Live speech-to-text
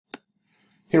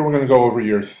Here we're going to go over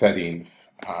your settings.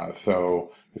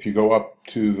 So if you go up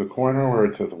to the corner where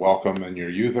it says welcome and your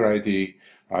user ID,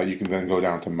 you can then go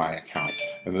down to my account,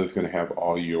 and this is going to have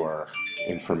all your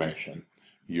information.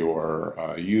 Your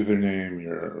username,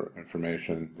 your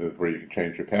information. This is where you can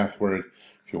change your password.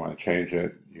 If you want to change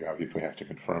it, you obviously have to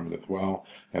confirm it as well.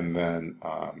 And then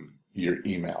your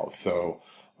email. So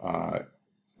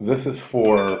this is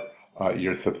for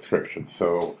your subscription.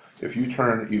 So if you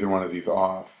turn either one of these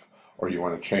off, or you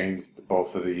want to change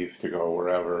both of these to go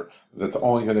wherever, that's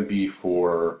only going to be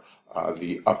for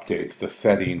the updates, the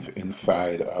settings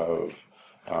inside of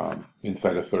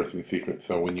Sourcing Secrets.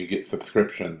 So when you get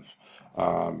subscriptions,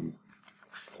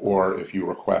 or if you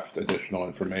request additional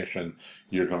information,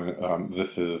 you're going to,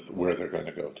 this is where they're going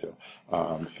to go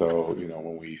to. So, you know,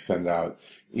 when we send out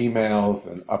emails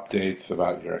and updates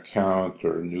about your account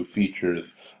or new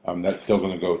features, that's still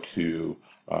going to go to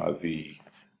the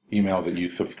email that you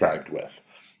subscribed with.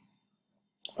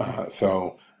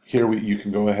 So here you can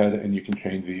go ahead and you can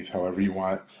change these however you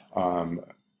want.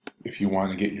 If you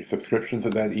want to get your subscriptions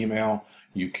at that email,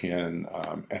 you can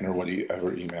enter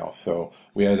whatever email. So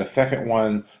we had a second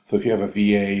one. So if you have a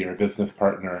VA or a business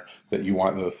partner that you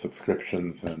want those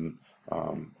subscriptions and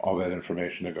all that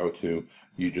information to go to,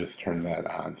 you just turn that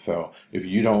on. So if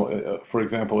you don't, for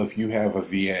example, if you have a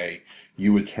VA,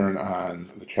 you would turn on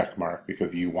the check mark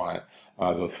because you want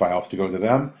those files to go to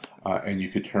them, and you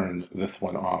could turn this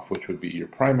one off, which would be your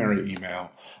primary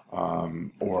email,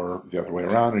 or the other way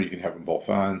around, or you can have them both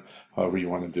on, however you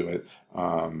want to do it.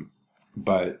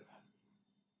 But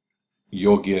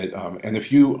you'll get, and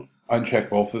if you uncheck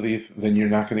both of these, then you're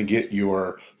not going to get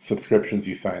your subscriptions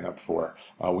you sign up for.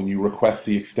 When you request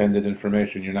the extended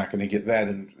information, you're not going to get that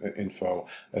info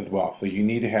as well. So you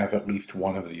need to have at least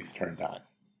one of these turned on.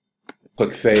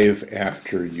 Click Save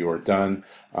after you're done.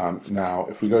 Now,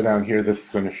 if we go down here, this is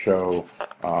going to show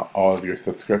all of your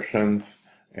subscriptions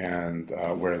and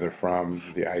where they're from,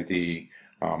 the ID,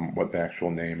 what the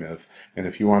actual name is. And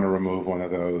if you want to remove one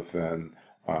of those, then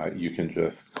you can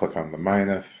just click on the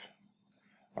minus,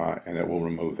 and it will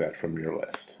remove that from your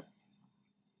list.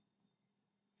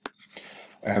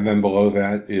 And then below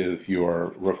that is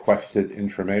your requested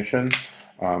information.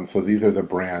 So these are the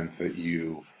brands that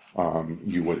you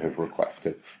would have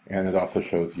requested. And it also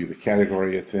shows you the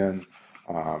category it's in.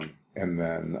 And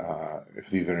then if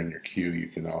these are in your queue, you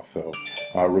can also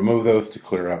remove those to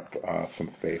clear up some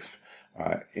space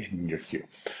in your queue.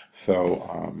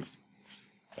 So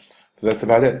that's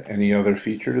about it. Any other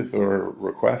features or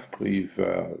requests, please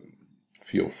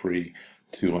feel free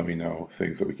to let me know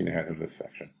things that we can add in this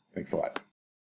section. Thanks a lot.